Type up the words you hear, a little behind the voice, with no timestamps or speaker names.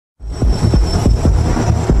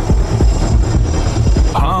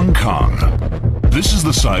is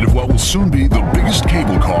the site of what will soon be the biggest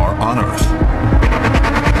cable car on Earth.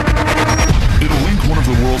 It'll link one of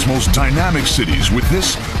the world's most dynamic cities with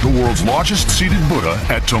this, the world's largest seated Buddha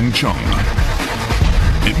at Tongcheng.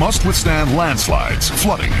 It must withstand landslides,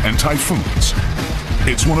 flooding, and typhoons.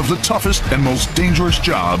 It's one of the toughest and most dangerous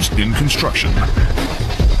jobs in construction.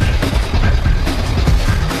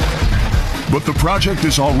 But the project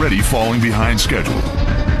is already falling behind schedule.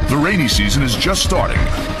 The rainy season is just starting,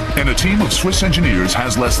 and a team of Swiss engineers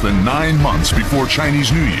has less than 9 months before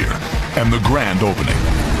Chinese New Year and the grand opening.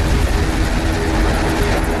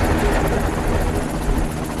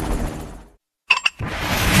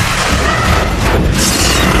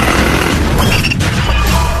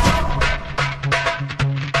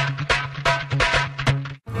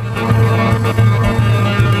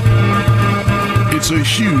 It's a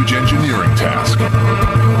huge engineering task.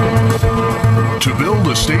 To build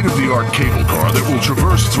a state-of-the-art cable car that will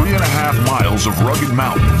traverse 3.5 miles of rugged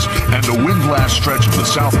mountains and a windlass stretch of the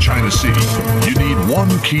South China Sea, you need one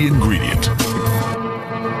key ingredient.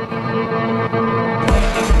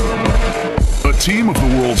 A team of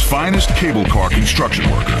the world's finest cable car construction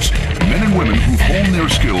workers, men and women who've honed their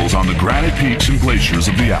skills on the granite peaks and glaciers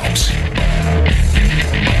of the Alps.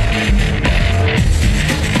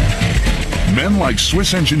 Men like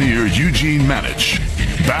Swiss engineer Eugene Manich.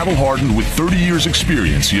 Battle-hardened with 30 years'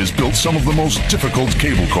 experience, he has built some of the most difficult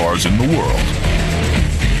cable cars in the world.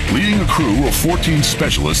 Leading a crew of 14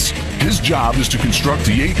 specialists, his job is to construct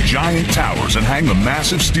the 8 giant towers and hang the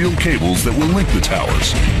massive steel cables that will link the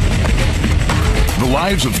towers. The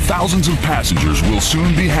lives of thousands of passengers will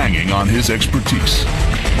soon be hanging on his expertise.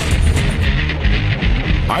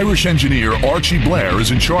 Irish engineer Archie Blair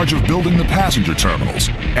is in charge of building the passenger terminals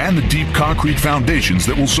and the deep concrete foundations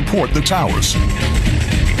that will support the towers.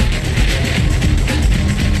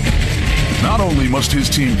 Not only must his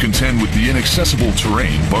team contend with the inaccessible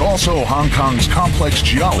terrain, but also Hong Kong's complex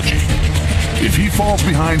geology. If he falls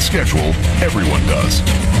behind schedule, everyone does.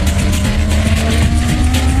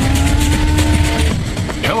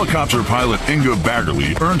 Helicopter pilot Inga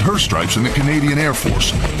Baggerly earned her stripes in the Canadian Air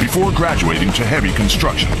Force before graduating to heavy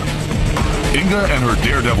construction. Inga and her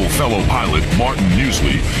daredevil fellow pilot, Martin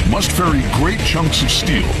Muesli, must ferry great chunks of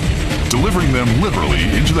steel, delivering them literally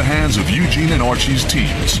into the hands of Eugene and Archie's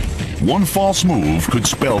teams. One false move could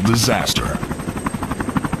spell disaster.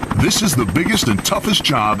 This is the biggest and toughest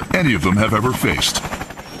job any of them have ever faced.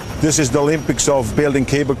 This is the Olympics of building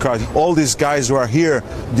cable cars. All these guys who are here,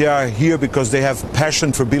 they are here because they have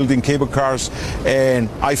passion for building cable cars, and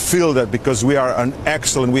I feel that because we have an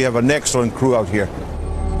excellent crew out here.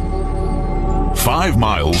 5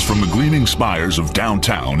 miles from the gleaming spires of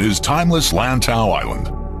downtown is timeless Lantau Island.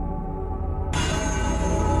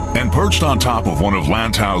 And perched on top of one of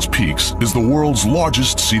Lantau's peaks is the world's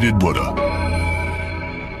largest seated Buddha.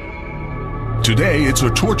 Today, it's a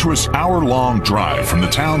torturous hour-long drive from the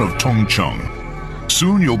town of Tongcheng.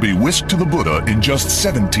 Soon you'll be whisked to the Buddha in just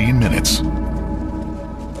 17 minutes.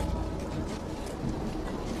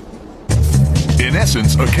 In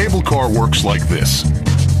essence, a cable car works like this.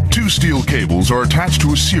 2 steel cables are attached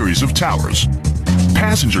to a series of towers.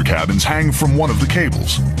 Passenger cabins hang from one of the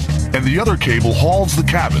cables, and the other cable hauls the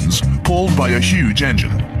cabins, pulled by a huge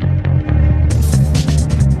engine.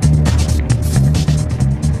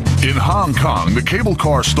 In Hong Kong, the cable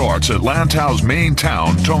car starts at Lantau's main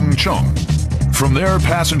town, Tongcheng. From there,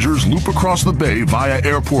 passengers loop across the bay via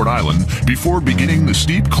Airport Island before beginning the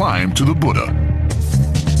steep climb to the Buddha.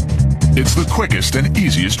 It's the quickest and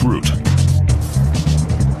easiest route.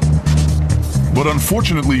 But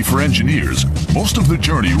unfortunately for engineers, most of the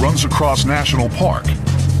journey runs across National Park.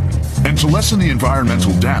 And to lessen the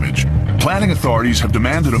environmental damage, planning authorities have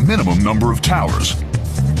demanded a minimum number of towers.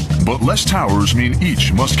 But less towers mean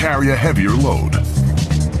each must carry a heavier load.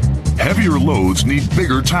 Heavier loads need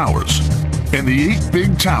bigger towers, and the 8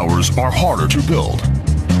 big towers are harder to build.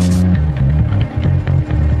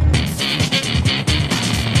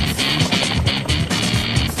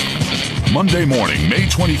 Monday morning, May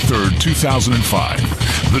 23,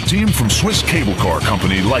 2005. The team from Swiss cable car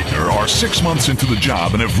company Leitner are 6 months into the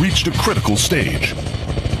job and have reached a critical stage.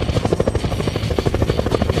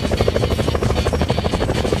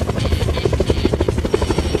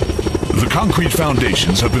 Concrete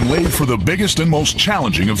foundations have been laid for the biggest and most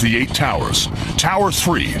challenging of the 8 towers, Tower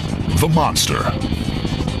 3, the Monster.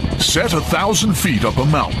 Set 1,000 feet up a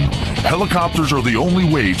mountain, helicopters are the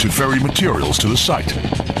only way to ferry materials to the site.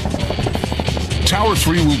 Tower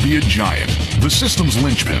 3 will be a giant, the system's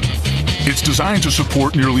linchpin. It's designed to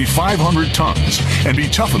support nearly 500 tons and be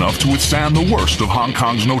tough enough to withstand the worst of Hong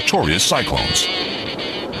Kong's notorious cyclones.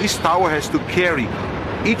 This tower has to carry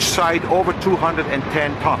each side over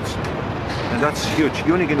 210 tons. And that's huge,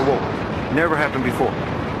 unique in the world. Never happened before.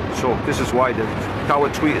 So this is why the Tower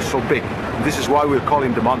 3 is so big. This is why we're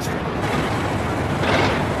calling the monster.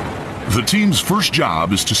 The team's first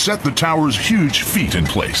job is to set the tower's huge feet in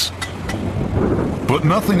place. But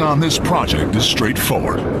nothing on this project is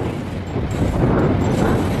straightforward.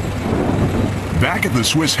 Back at the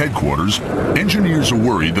Swiss headquarters, engineers are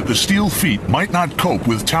worried that the steel feet might not cope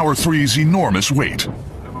with Tower 3's enormous weight.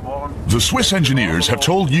 The Swiss engineers have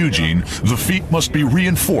told Eugene the feet must be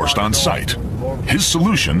reinforced on site. His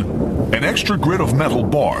solution, an extra grid of metal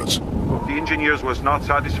bars. The engineers was not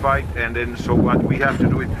satisfied, and then so what we have to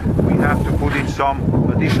do, we have to put in some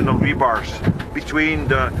additional rebars between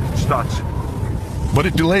the studs. But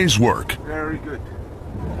it delays work. Very good.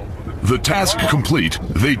 The task complete,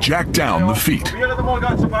 they jack down the feet.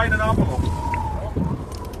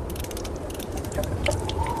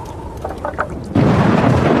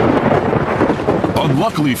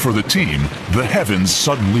 Unluckily for the team, the heavens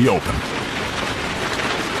suddenly open.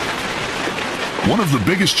 One of the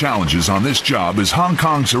biggest challenges on this job is Hong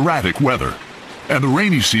Kong's erratic weather, and the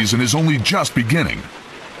rainy season is only just beginning.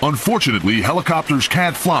 Unfortunately, helicopters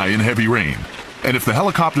can't fly in heavy rain, and if the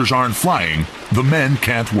helicopters aren't flying, the men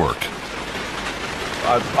can't work.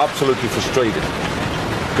 I'm absolutely frustrated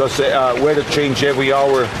because weather change every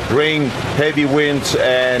hour, rain, heavy winds,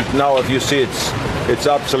 and now if you see it's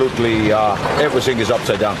absolutely everything is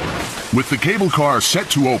upside down. With the cable car set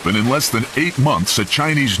to open in less than 8 months at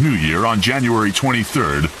Chinese New Year on January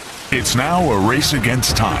 23rd, it's now a race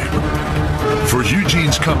against time. For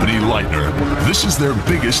Eugene's company, Leitner, this is their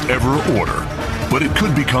biggest ever order, but it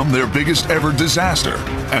could become their biggest ever disaster,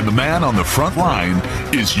 and the man on the front line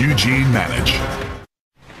is Eugene Manage.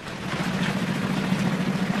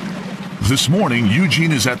 This morning,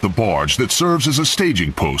 Eugene is at the barge that serves as a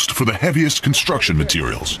staging post for the heaviest construction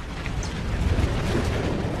materials.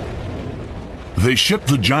 They shipped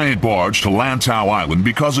the giant barge to Lantau Island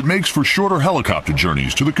because it makes for shorter helicopter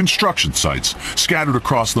journeys to the construction sites scattered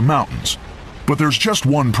across the mountains. But there's just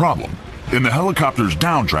one problem. In the helicopter's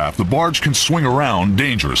downdraft, the barge can swing around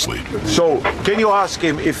dangerously. So, can you ask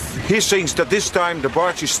him if he thinks that this time the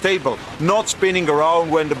barge is stable, not spinning around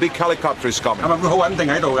when the big helicopter is coming? But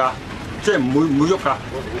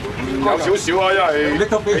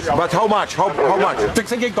how much? How much?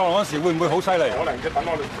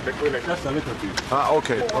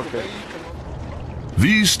 Okay.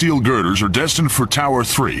 These steel girders are destined for Tower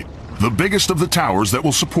 3, the biggest of the towers that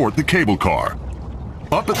will support the cable car.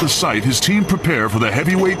 Up at the site, his team prepare for the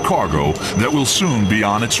heavyweight cargo that will soon be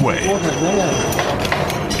on its way.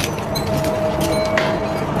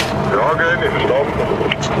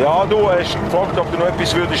 Ja, du hast gefragt, ob du noch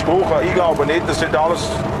etwas würdest brauchen. Ich glaube nicht, dass nicht alles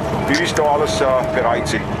bei uns da alles bereit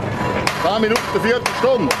sind. 10 Minuten,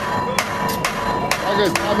 Viertelstunde. Okay,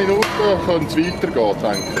 10 Minuten könnte es weitergehen,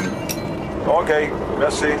 denke ich. Okay,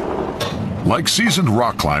 merci. Like seasoned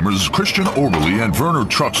rock climbers, Christian Oberle and Werner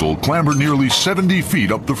Truxell clamber nearly 70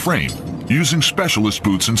 feet up the frame, using specialist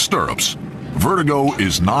boots and stirrups. Vertigo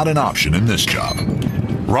is not an option in this job.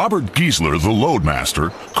 Robert Giesler, the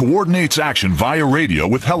loadmaster, coordinates action via radio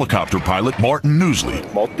with helicopter pilot Martin Newsley.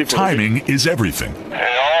 Timing is everything.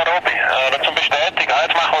 Ja, Robby, dat is een bestätigung.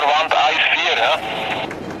 Jetzt machen wir Wand 1-4, ja?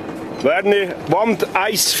 Werner, Wand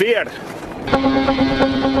 1-4.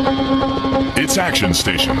 It's action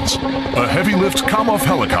stations. A heavy lift Kamov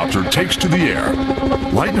helicopter takes to the air.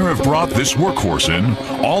 Leitner have brought this workhorse in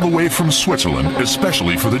all the way from Switzerland,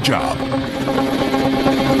 especially for the job.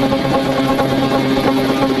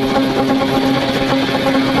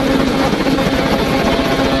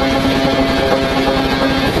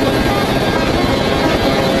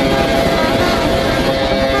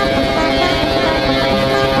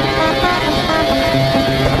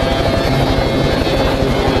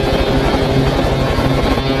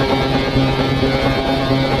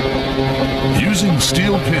 Using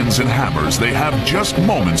steel pins and hammers, they have just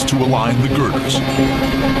moments to align the girders.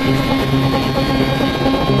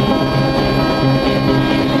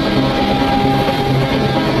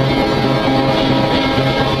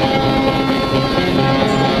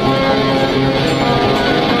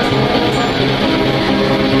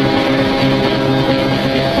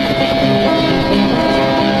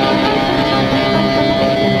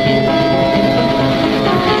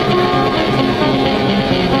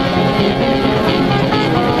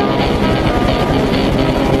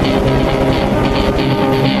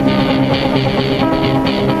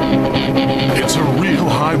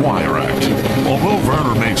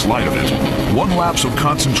 Light of it, one lapse of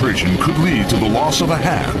concentration could lead to the loss of a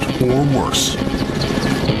hand or worse.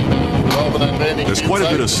 There's quite a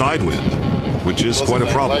bit of side wind. which is quite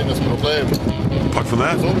a problem. Apart from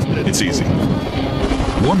that, it's easy.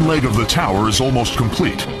 One leg of the tower is almost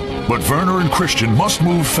complete, but Werner and Christian must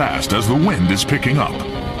move fast as the wind is picking up.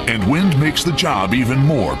 And wind makes the job even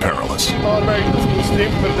more perilous.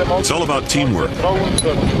 It's all about teamwork.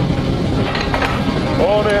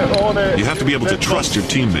 You have to be able to trust your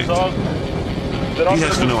teammate. He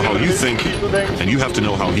has to know how you think, and you have to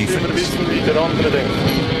know how he thinks.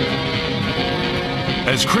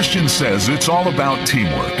 As Christian says, it's all about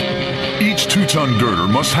teamwork. Each 2-ton girder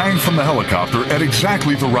must hang from the helicopter at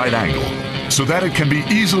exactly the right angle, so that it can be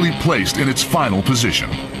easily placed in its final position.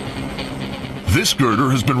 This girder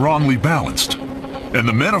has been wrongly balanced, and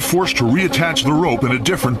the men are forced to reattach the rope in a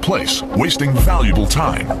different place, wasting valuable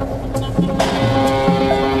time.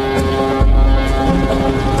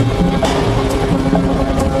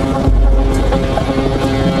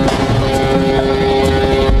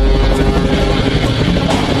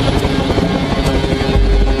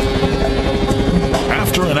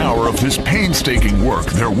 After an hour of this painstaking work,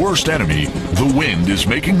 their worst enemy, the wind, is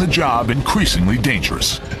making the job increasingly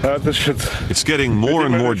dangerous. It's getting more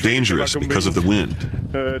and more dangerous because of the wind.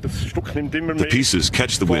 The pieces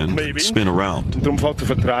catch the wind, spin around.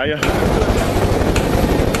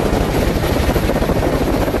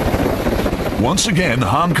 Once again,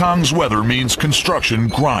 Hong Kong's weather means construction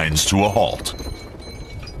grinds to a halt.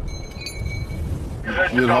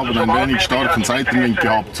 Wir haben ein wenig starken Seitenwind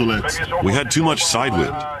gehabt zuletzt. We had too much side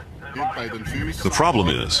wind. The problem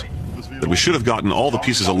is that we should have gotten all the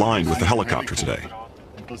pieces aligned with the helicopter today,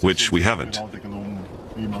 which we haven't.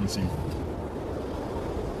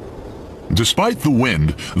 Despite the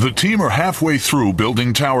wind, the team are halfway through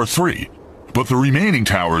building Tower 3, but the remaining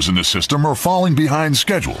towers in the system are falling behind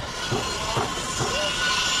schedule.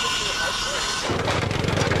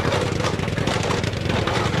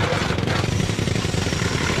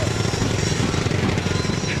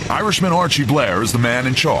 Irishman Archie Blair is the man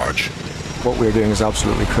in charge. What we're doing is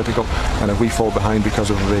absolutely critical, and if we fall behind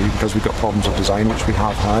because we've got problems of design, which we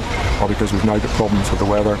have had, or because we've now got problems with the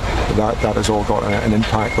weather, that has all got an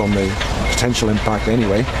impact on the potential impact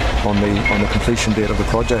anyway on the completion date of the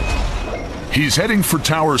project. He's heading for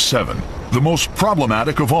Tower 7, the most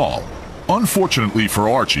problematic of all. Unfortunately for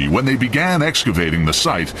Archie, when they began excavating the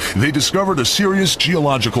site, they discovered a serious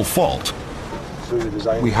geological fault.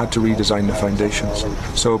 We had to redesign the foundations.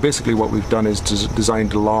 So basically what we've done is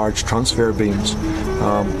designed large transfer beams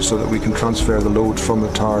so that we can transfer the load from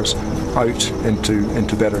the towers out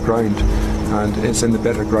into better ground. And it's in the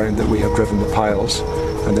better ground that we have driven the piles,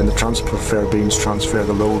 and then the transfer beams transfer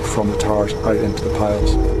the load from the towers out into the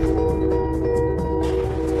piles.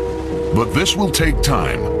 But this will take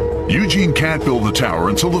time. Eugene can't build the tower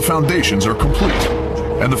until the foundations are complete.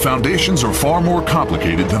 And the foundations are far more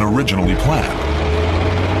complicated than originally planned.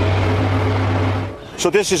 So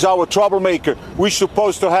this is our troublemaker. We're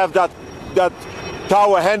supposed to have that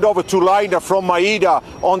tower handover to liner from Maeda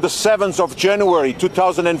on the 7th of January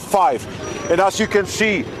 2005. And as you can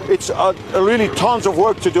see, it's really tons of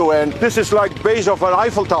work to do. And this is like base of an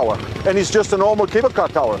Eiffel Tower, and it's just a normal cable car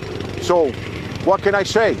tower. So what can I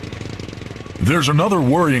say? There's another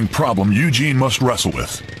worrying problem Eugene must wrestle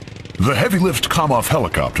with. The heavy-lift Kamoff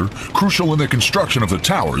helicopter, crucial in the construction of the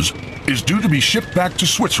towers, is due to be shipped back to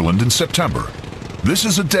Switzerland in September. This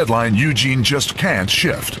is a deadline Eugene just can't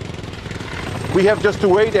shift. We have just to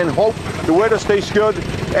wait and hope the weather stays good,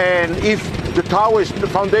 and if the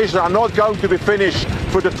foundations are not going to be finished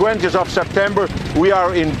for the 20th of September, we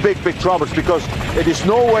are in big troubles, because it is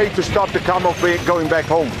no way to stop the Kamoff going back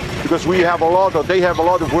home, because they have a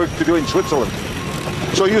lot of work to do in Switzerland.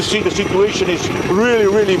 So you see, the situation is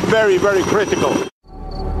really very critical.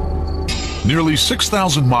 Nearly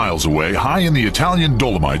 6,000 miles away, high in the Italian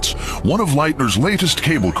Dolomites, one of Leitner's latest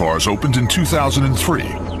cable cars opened in 2003.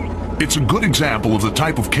 It's a good example of the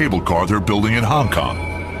type of cable car they're building in Hong Kong.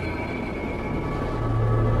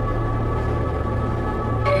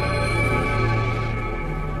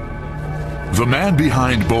 The man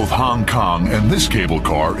behind both Hong Kong and this cable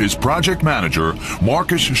car is project manager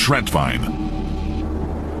Marcus Schrentvine.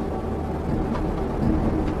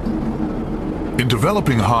 In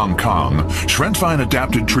developing Hong Kong, Schrentvine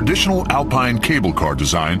adapted traditional alpine cable car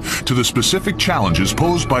design to the specific challenges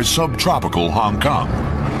posed by subtropical Hong Kong.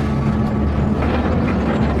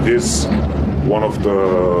 It is one of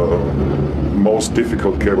the most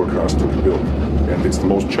difficult cable cars to build, and it's the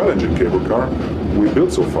most challenging cable car we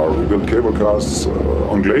built so far. We built cable cars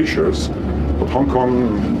on glaciers, but Hong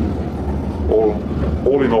Kong,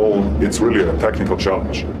 all in all, it's really a technical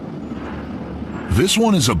challenge. This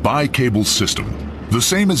one is a bi-cable system, the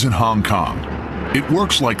same as in Hong Kong. It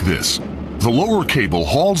works like this. The lower cable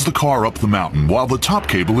hauls the car up the mountain while the top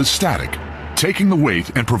cable is static, taking the weight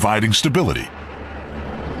and providing stability.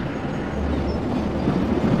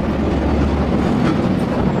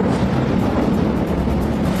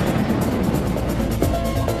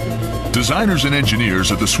 Designers and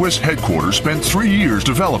engineers at the Swiss headquarters spent 3 years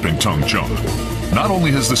developing Tung Chung. Not only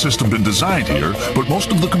has the system been designed here, but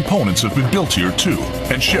most of the components have been built here too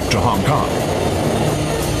and shipped to Hong Kong.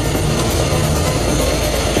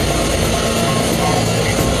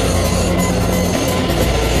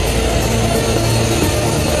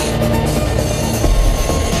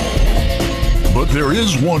 But there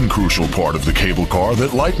is one crucial part of the cable car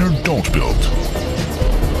that Leitner don't build.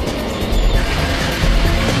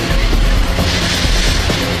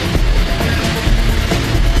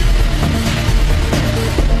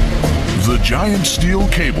 The giant steel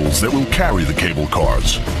cables that will carry the cable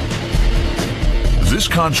cars. This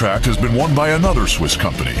contract has been won by another Swiss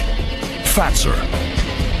company, Fatzer.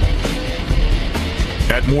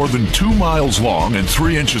 At more than 2 miles long and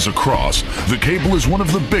 3 inches across, the cable is one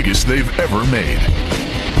of the biggest they've ever made.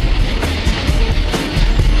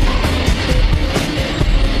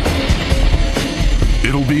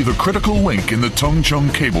 It'll be the critical link in the Tung Chung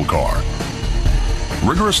cable car.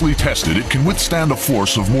 Rigorously tested, it can withstand a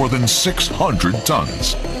force of more than 600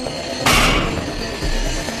 tons.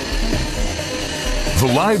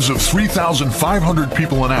 The lives of 3,500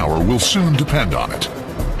 people an hour will soon depend on it.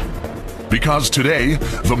 Because today,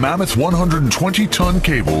 the mammoth 120-ton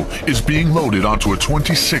cable is being loaded onto a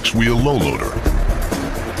 26-wheel low loader.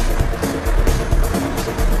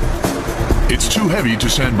 It's too heavy to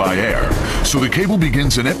send by air, so the cable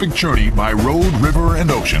begins an epic journey by road, river, and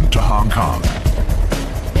ocean to Hong Kong.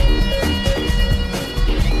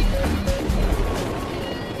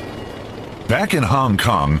 Back in Hong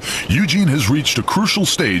Kong, Eugene has reached a crucial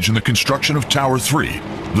stage in the construction of Tower 3,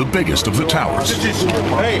 the biggest of the towers.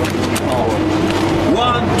 Hey,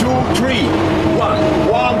 1, 2, 3.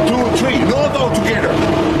 1, 2, 3. Not all together.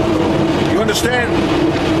 You understand?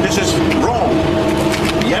 This is wrong.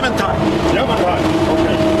 Yemen time. Yemen time.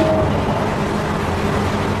 Okay.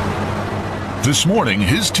 This morning,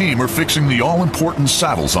 his team are fixing the all-important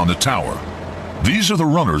saddles on the tower. These are the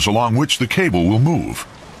runners along which the cable will move.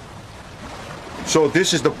 So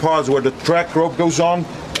this is the parts where the track rope goes on,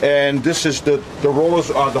 and this is the rollers,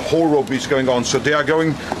 the whole rope is going on. So they are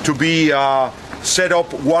going to be set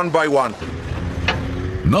up one by one.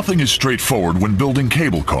 Nothing is straightforward when building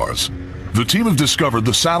cable cars. The team have discovered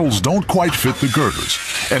the saddles don't quite fit the girders,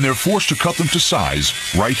 and they're forced to cut them to size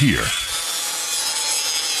right here.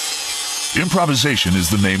 Improvisation is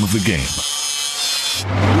the name of the game.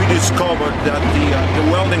 We discovered that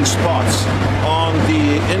the welding spots on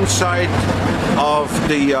the inside of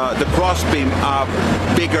the crossbeam are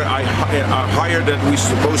bigger, are higher than we're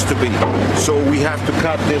supposed to be. So we have to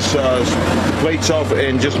cut this plates off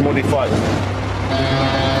and just modify them.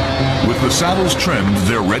 With the saddles trimmed,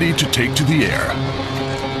 they're ready to take to the air.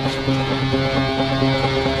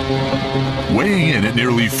 Weighing in at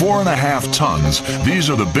nearly 4.5 tons, these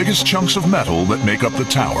are the biggest chunks of metal that make up the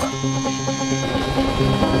tower.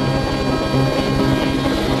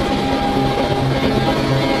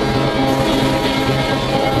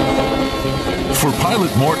 For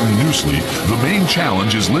pilot Martin Newsley, the main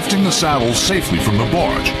challenge is lifting the saddles safely from the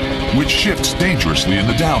barge, which shifts dangerously in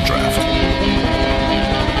the downdraft.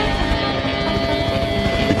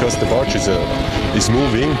 Because the barge is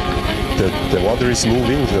moving, the water is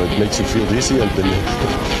moving, so it makes you feel dizzy, and then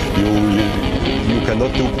you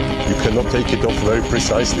cannot take it off very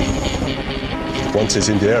precisely. Once it's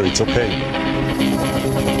in the air, it's okay.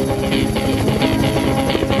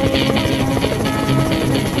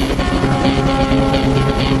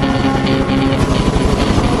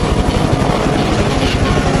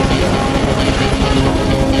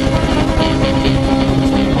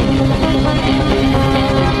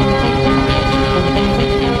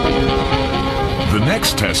 The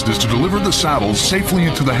next test is to deliver the saddles safely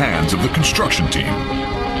into the hands of the construction team.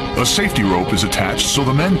 A safety rope is attached so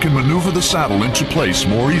the men can maneuver the saddle into place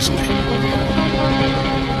more easily.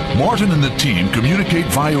 Martin and the team communicate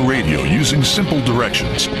via radio using simple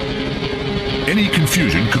directions. Any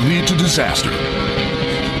confusion could lead to disaster.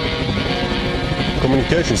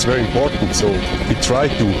 Communication is very important, so we try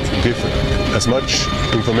to give as much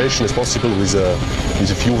information as possible with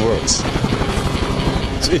a few words.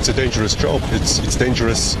 It's a dangerous job. It's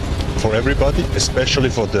dangerous for everybody, especially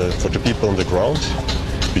for the people on the ground,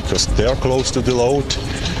 because they are close to the load.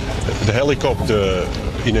 The helicopter,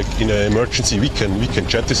 in an emergency, we can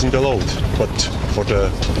jettison the load, but for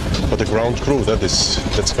the ground crew,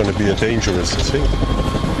 that's going to be a dangerous thing.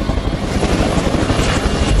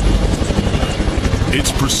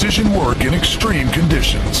 It's precision work in extreme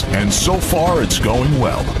conditions, and so far it's going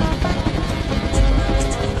well.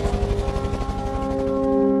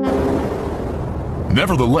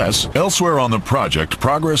 Nevertheless, elsewhere on the project,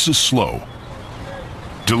 progress is slow.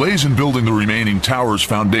 Delays in building the remaining tower's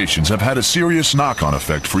foundations have had a serious knock-on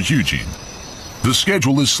effect for Eugene. The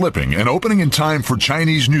schedule is slipping, and opening in time for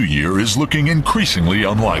Chinese New Year is looking increasingly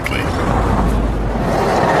unlikely.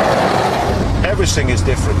 Everything is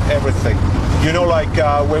different, everything. You know, like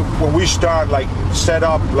when we start, like set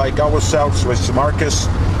up like ourselves with Marcus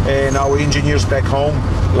and our engineers back home,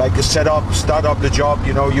 like start up the job,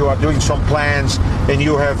 you know, you are doing some plans and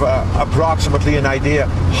you have approximately an idea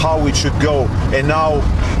how it should go. And now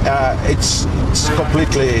it's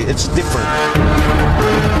different.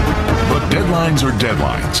 But deadlines are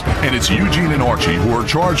deadlines, and it's Eugene and Archie who are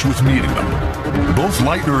charged with meeting them. Both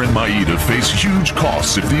Leitner and Maeda face huge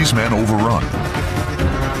costs if these men overrun.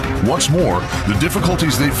 What's more, the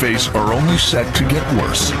difficulties they face are only set to get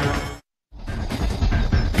worse.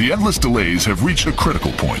 The endless delays have reached a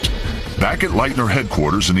critical point. Back at Leitner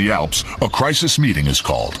headquarters in the Alps, a crisis meeting is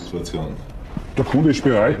called. Der Kunde ist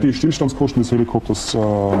bereit, die Stillstandskosten des Helikopters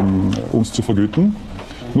uns zu vergüten.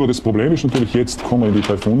 Nur das Problem ist natürlich, jetzt kommen wir in die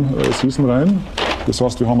Taifun-Season rein. Das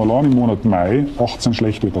heißt, wir haben allein im Monat Mai 18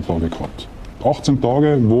 Schlechtwettertage gehabt. 18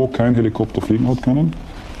 Tage, wo kein Helikopter fliegen hat können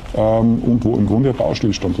und wo im Grunde ein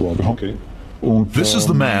Baustillstand war. Okay. This is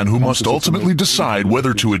the man who must ultimately decide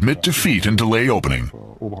whether to admit defeat and delay opening.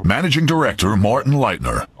 Managing Director Martin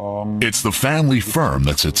Leitner. It's the family firm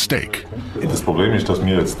that's at stake. Das Problem ist, dass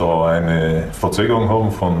wir jetzt da eine Verzögerung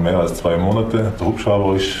haben von mehr als 2 Monaten. Der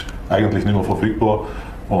Hubschrauber ist eigentlich nicht mehr verfügbar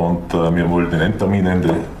und wir wollen den Endtermin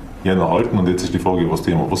Ende Jänner halten und jetzt ist die Frage, was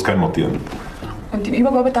tun wir, was können wir tun? Und den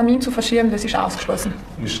Übergabetermin zu verschieben, das ist ausgeschlossen.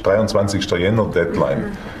 Ist 23. Jänner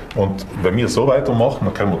Deadline. Und wenn wir so weitermachen,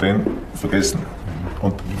 dann können wir den vergessen.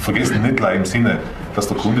 Und vergessen nicht nur im Sinne, dass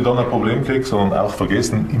der Kunde dann ein Problem kriegt, sondern auch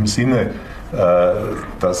vergessen im Sinne,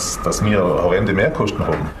 dass wir horrende Mehrkosten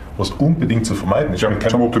haben, was unbedingt zu vermeiden ist. Ja, ich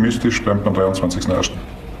bin optimistisch, bleibt am 23.01.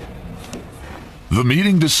 The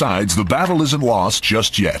meeting decides the battle isn't lost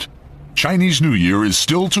just yet. Chinese New Year is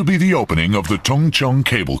still to be the opening of the Tongcheng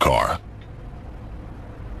cable car.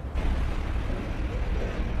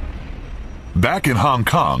 Back in Hong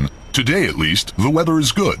Kong, today at least, the weather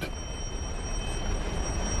is good.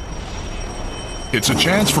 It's a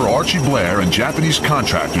chance for Archie Blair and Japanese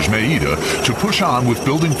contractors Maeda to push on with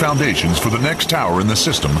building foundations for the next tower in the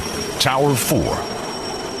system, Tower 4.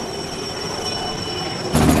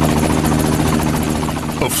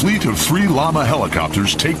 A fleet of 3 Llama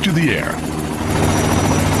helicopters take to the air.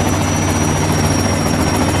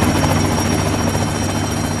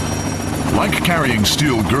 Like carrying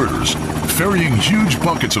steel girders, ferrying huge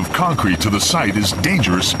buckets of concrete to the site is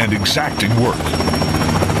dangerous and exacting work.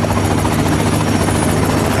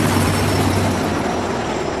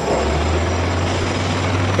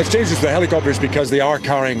 It's dangerous for the helicopters because they are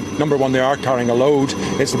carrying, number one, they are carrying a load.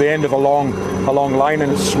 It's at the end of a long line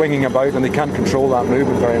and it's swinging about and they can't control that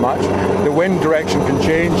movement very much. The wind direction can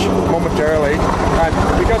change momentarily and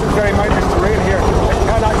because it's very mountainous terrain here, it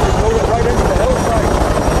can actually blow it right into the hillside.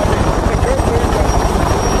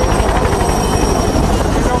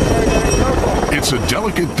 It's a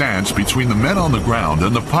delicate dance between the men on the ground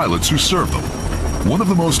and the pilots who serve them. One of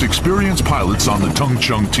the most experienced pilots on the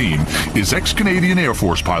Tongcheng team is ex-Canadian Air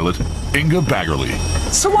Force pilot Inga Baggerly.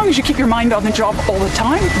 So long as you keep your mind on the job all the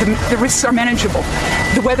time, the risks are manageable.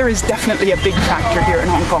 The weather is definitely a big factor here in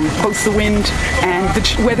Hong Kong, both the wind and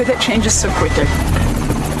the weather that changes so quickly.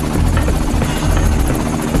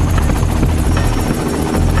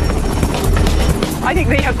 I think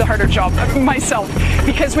they have the harder job, myself,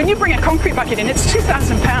 because when you bring a concrete bucket in, it's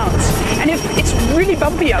 2,000 pounds. And if it's really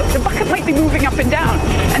bumpy out, the bucket might be moving up and down.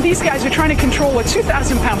 And these guys are trying to control a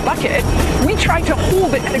 2,000-pound bucket. We try to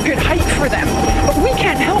hold it at a good height for them, but we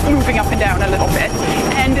can't help moving up and down a little bit.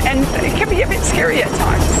 And it can be a bit scary at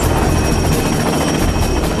times.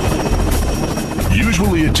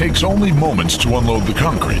 Usually it takes only moments to unload the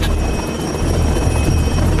concrete.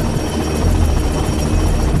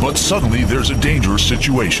 But suddenly there's a dangerous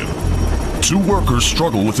situation. 2 workers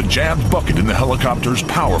struggle with a jammed bucket in the helicopter's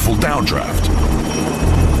powerful downdraft.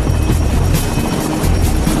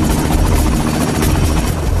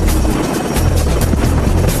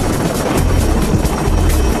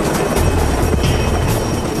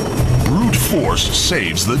 Brute force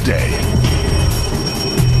saves the day.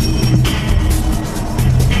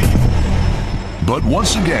 But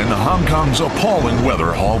once again, Hong Kong's appalling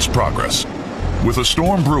weather halts progress. With a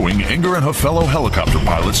storm brewing, Inga and her fellow helicopter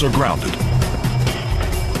pilots are grounded.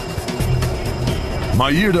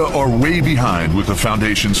 Mairda are way behind with the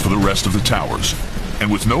foundations for the rest of the towers.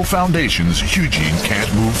 And with no foundations, Eugene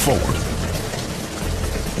can't move forward.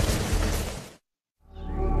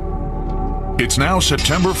 It's now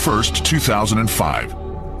September 1st, 2005.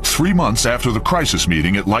 3 months after the crisis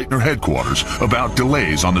meeting at Leitner headquarters about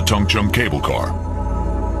delays on the Tongcheng cable car.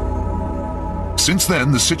 Since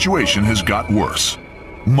then, the situation has got worse.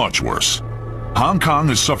 Much worse. Hong Kong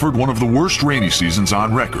has suffered one of the worst rainy seasons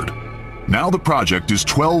on record. Now the project is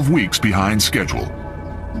 12 weeks behind schedule.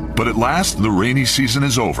 But at last, the rainy season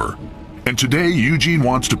is over. And today, Eugene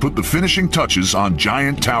wants to put the finishing touches on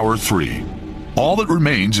Giant Tower 3. All that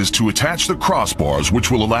remains is to attach the crossbars, which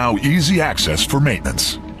will allow easy access for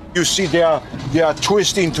maintenance. You see they are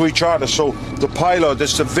twisting to each other, so the pilot,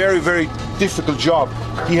 that's a very, very difficult job.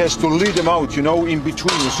 He has to lead them out, you know, in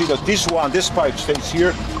between. You see that this pipe stays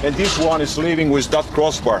here, and this one is leaving with that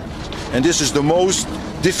crossbar. And this is the most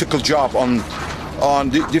difficult job on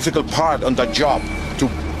the difficult part on that job, to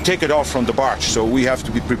take it off from the barge. So we have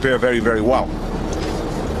to be prepared very, very well.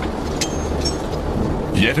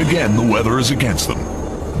 Yet again, the weather is against them.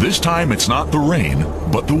 This time it's not the rain,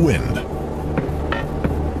 but the wind.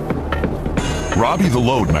 Robbie, the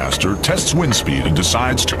loadmaster, tests wind speed and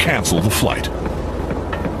decides to cancel the flight.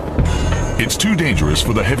 It's too dangerous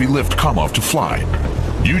for the heavy lift come-off to fly.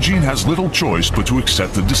 Eugene has little choice but to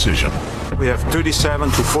accept the decision. We have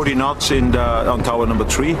 37 to 40 knots on tower number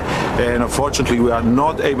 3, and unfortunately we are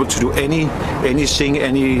not able to do anything,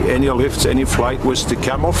 any lifts, any flight with the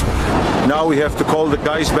cam-off. Now we have to call the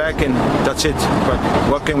guys back, and that's it. But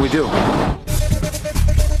what can we do?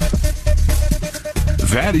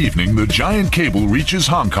 That evening, the giant cable reaches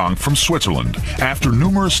Hong Kong from Switzerland after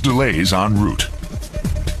numerous delays en route.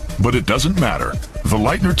 But it doesn't matter. The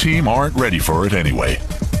Leitner team aren't ready for it anyway.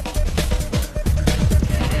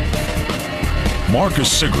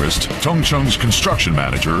 Marcus Sigrist, Tongcheng's construction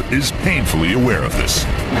manager, is painfully aware of this.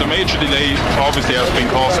 The major delay obviously has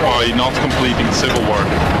been caused by not completing civil work.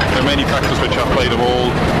 There are many factors which have played a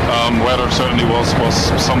role. Weather certainly was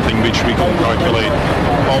something which we couldn't calculate.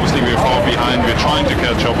 Obviously we're far behind. We're trying to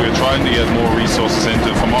catch up. We're trying to get more resources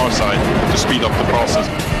into from our side to speed up the process.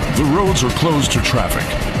 The roads are closed to traffic.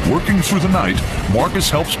 Working through the night, Marcus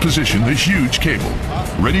helps position the huge cable,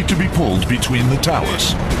 ready to be pulled between the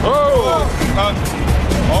towers.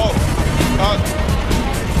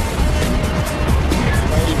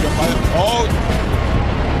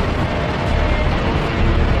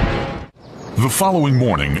 The following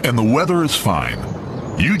morning, and the weather is fine.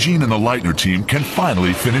 Eugene and the Leitner team can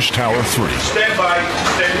finally finish Tower 3. Stand by,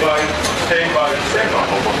 stand by, stand by, stand by.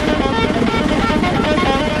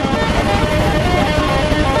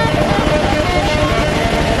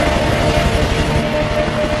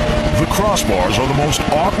 The crossbars are the most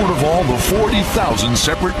awkward of all the 40,000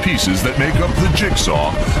 separate pieces that make up the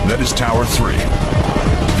jigsaw that is Tower 3.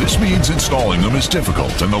 This means installing them is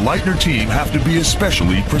difficult, and the Leitner team have to be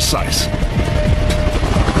especially precise.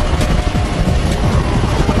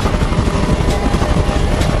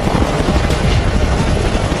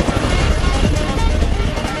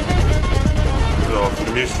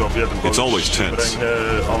 It's always tense.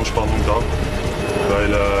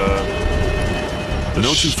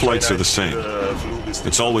 No two flights are the same.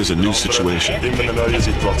 It's always a new situation.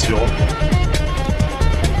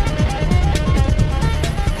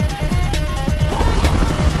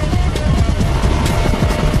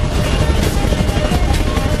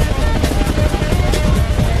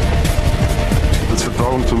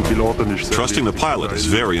 Trusting the pilot is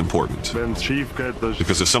very important,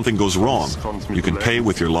 because if something goes wrong, you can pay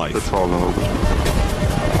with your life.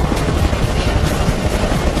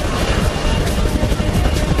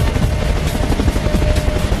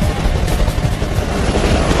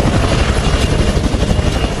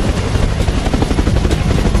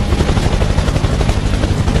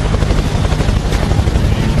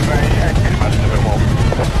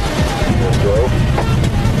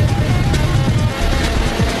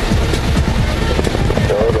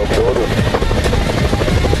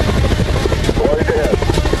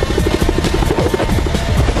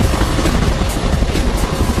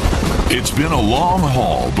 It's been a long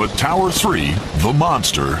haul, but Tower 3, the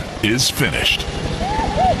monster, is finished.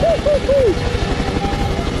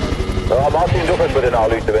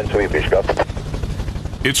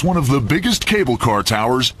 It's one of the biggest cable car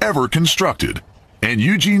towers ever constructed, and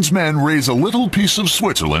Eugene's men raise a little piece of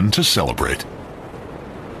Switzerland to celebrate.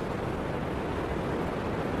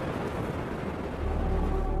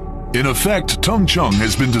 In effect, Tongcheng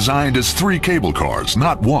has been designed as 3 cable cars,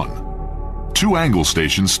 not 1. 2 angle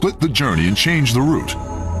stations split the journey and change the route.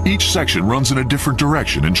 Each section runs in a different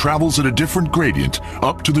direction and travels at a different gradient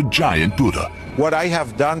up to the giant Buddha. What I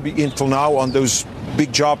have done until now on those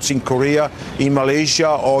big jobs in Korea, in Malaysia,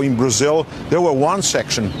 or in Brazil, there were one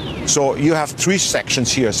section. So you have 3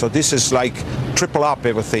 sections here. So this is like triple up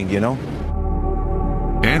everything, you know.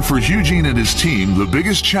 And for Eugene and his team, the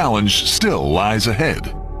biggest challenge still lies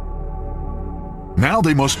ahead. Now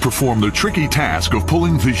they must perform the tricky task of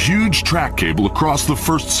pulling the huge track cable across the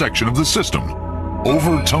first section of the system,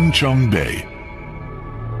 over Tungcheong Bay.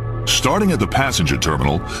 Starting at the passenger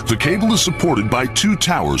terminal, the cable is supported by 2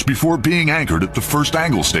 towers before being anchored at the first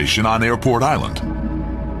angle station on Airport Island.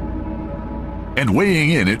 And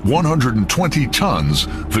weighing in at 120 tons,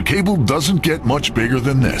 the cable doesn't get much bigger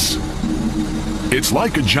than this. It's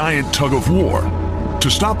like a giant tug of war.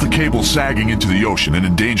 To stop the cable sagging into the ocean and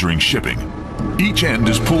endangering shipping, each end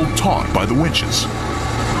is pulled taut by the winches.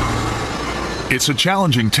 It's a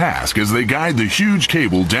challenging task as they guide the huge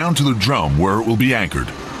cable down to the drum where it will be anchored.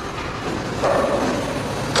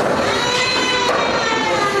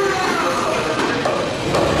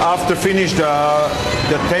 After finished,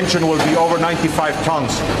 the tension will be over 95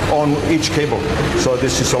 tons on each cable. So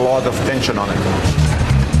this is a lot of tension on it.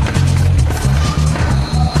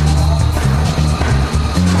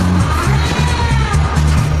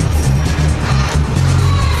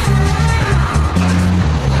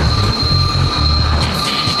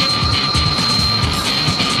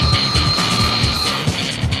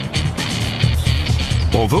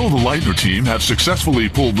 Although the Leitner team have successfully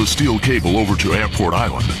pulled the steel cable over to Airport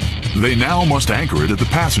Island, they now must anchor it at the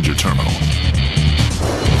passenger terminal.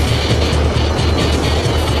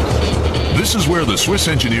 This is where the Swiss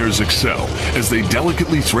engineers excel, as they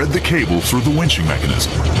delicately thread the cable through the winching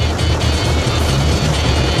mechanism.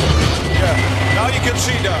 Yeah, now you can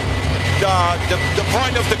see the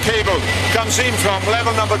point of the cable comes in from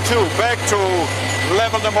level number 2 back to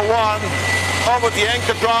level number 1, over the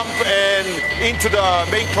anchor drum and into the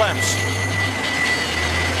main clamps.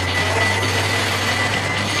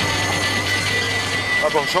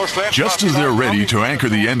 Just as they're ready to anchor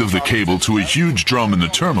the end of the cable to a huge drum in the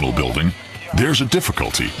terminal building, there's a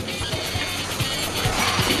difficulty.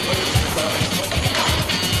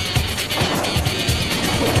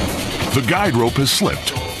 The guide rope has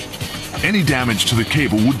slipped. Any damage to the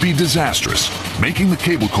cable would be disastrous, making the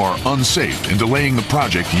cable car unsafe and delaying the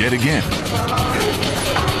project yet again.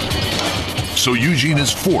 So Eugene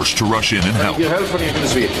is forced to rush in and help.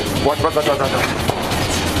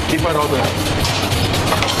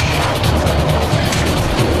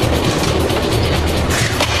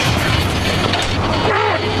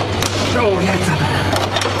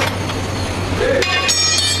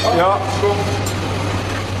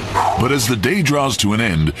 But as the day draws to an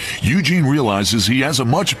end, Eugene realizes he has a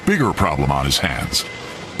much bigger problem on his hands.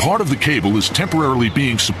 Part of the cable is temporarily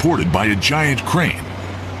being supported by a giant crane,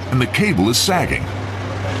 and the cable is sagging.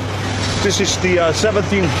 This is the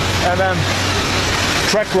 17 mm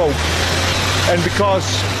track rope, and because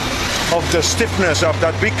of the stiffness of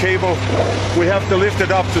that big cable, we have to lift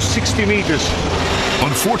it up to 60 meters.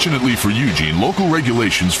 Unfortunately for Eugene, local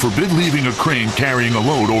regulations forbid leaving a crane carrying a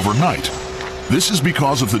load overnight. This is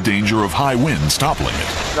because of the danger of high winds toppling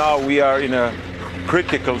it. Now we are in a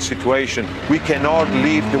critical situation. We cannot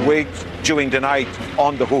leave the weight during the night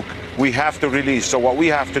on the hook. We have to release. So what we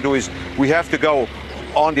have to do is we have to go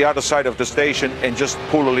on the other side of the station and just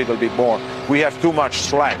pull a little bit more. We have too much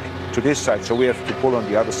slack to this side, so we have to pull on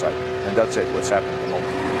the other side. And that's it, what's happening at the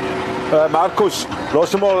moment. Markus,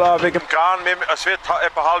 lass mal wegen dem Kran, es wird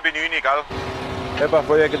etwa 8:30, gell?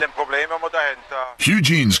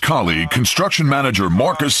 Eugene's colleague, construction manager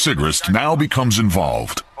Marcus Sigrist, now becomes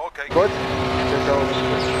involved. Okay, good.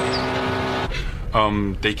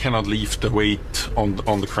 They cannot leave the weight on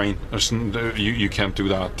the crane. You can't do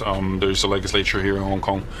that. There's a legislature here in Hong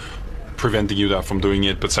Kong preventing you that from doing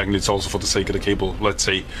it, but secondly, it's also for the sake of the cable. Let's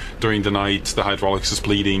say during the night the hydraulics is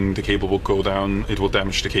bleeding, the cable will go down, it will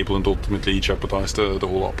damage the cable and ultimately jeopardize the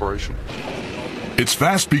whole operation. It's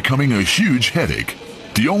fast becoming a huge headache.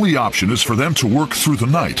 The only option is for them to work through the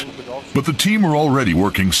night. But the team are already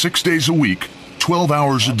working 6 days a week, 12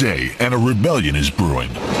 hours a day, and a rebellion is brewing.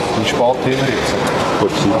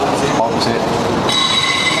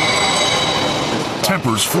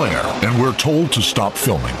 Tempers flare, and we're told to stop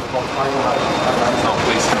filming.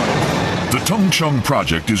 The Tungcheong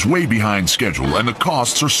project is way behind schedule, and the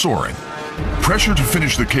costs are soaring. Pressure to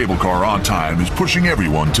finish the cable car on time is pushing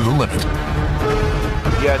everyone to the limit.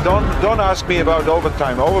 Yeah, don't ask me about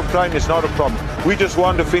overtime. Overtime is not a problem. We just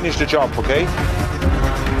want to finish the job, okay?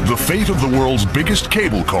 The fate of the world's biggest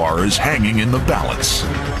cable car is hanging in the balance.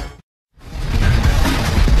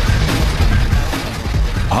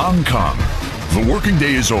 Hong Kong. The working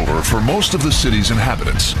day is over for most of the city's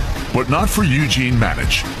inhabitants, but not for Eugene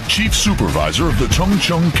Manich, chief supervisor of the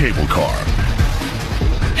Tongcheng cable car.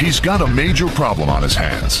 He's got a major problem on his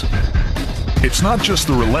hands. It's not just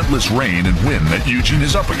the relentless rain and wind that Eugene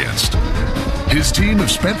is up against. His team have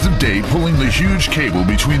spent the day pulling the huge cable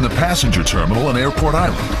between the passenger terminal and Airport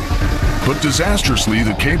Island. But disastrously,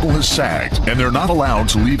 the cable has sagged, and they're not allowed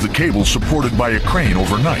to leave the cable supported by a crane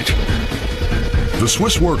overnight. The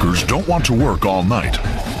Swiss workers don't want to work all night.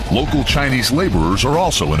 Local Chinese laborers are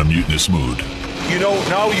also in a mutinous mood. You know,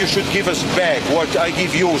 now you should give us back what I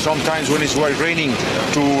give you sometimes when it's raining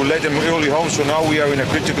to let them early home. So now we are in a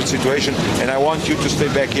critical situation, and I want you to stay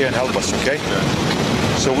back here and help us, okay?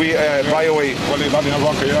 So we, by the way... Okay.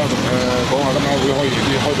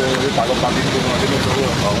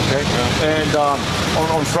 And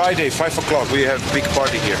on Friday, 5 o'clock, we have a big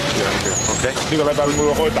party here. Okay?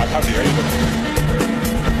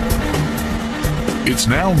 It's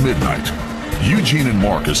now midnight. Eugene and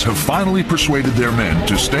Marcus have finally persuaded their men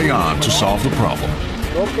to stay on to solve the problem.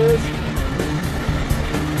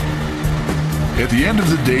 At the end of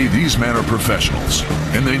the day, these men are professionals,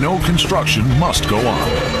 and they know construction must go on.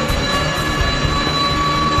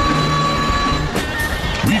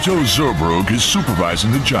 Rito Zerbrug is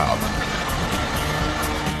supervising the job.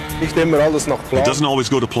 It doesn't always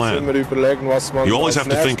go to plan. You always have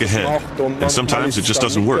to think ahead, and sometimes it just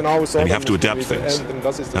doesn't work, and you have to adapt things.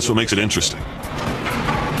 That's what makes it interesting.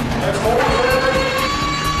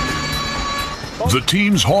 The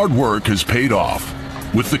team's hard work has paid off.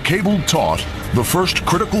 With the cable taut, the first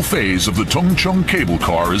critical phase of the Tongcheng cable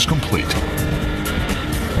car is complete.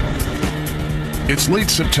 It's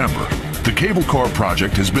late September. The cable car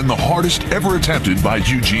project has been the hardest ever attempted by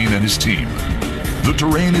Eugene and his team. The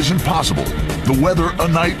terrain is impossible, the weather a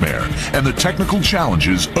nightmare, and the technical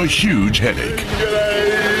challenges a huge headache.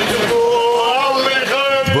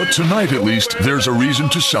 But tonight at least, there's a reason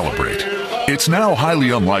to celebrate. It's now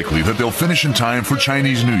highly unlikely that they'll finish in time for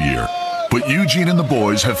Chinese New Year, but Eugene and the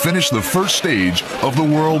boys have finished the first stage of the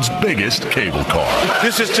world's biggest cable car.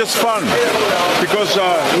 This is just fun, because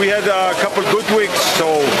we had a couple good weeks, so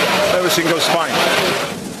everything goes fine.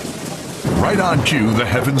 Right on cue, the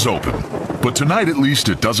heavens open. But tonight, at least,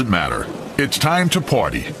 it doesn't matter. It's time to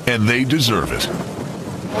party, and they deserve it.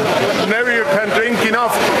 Never you can drink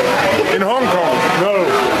enough in Hong Kong. No.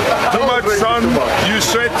 Too much sun, you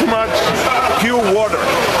sweat too much. Pure water.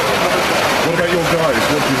 What about your guys?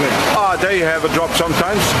 What do you think? They have a drop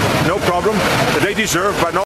sometimes, no problem. They deserve, but not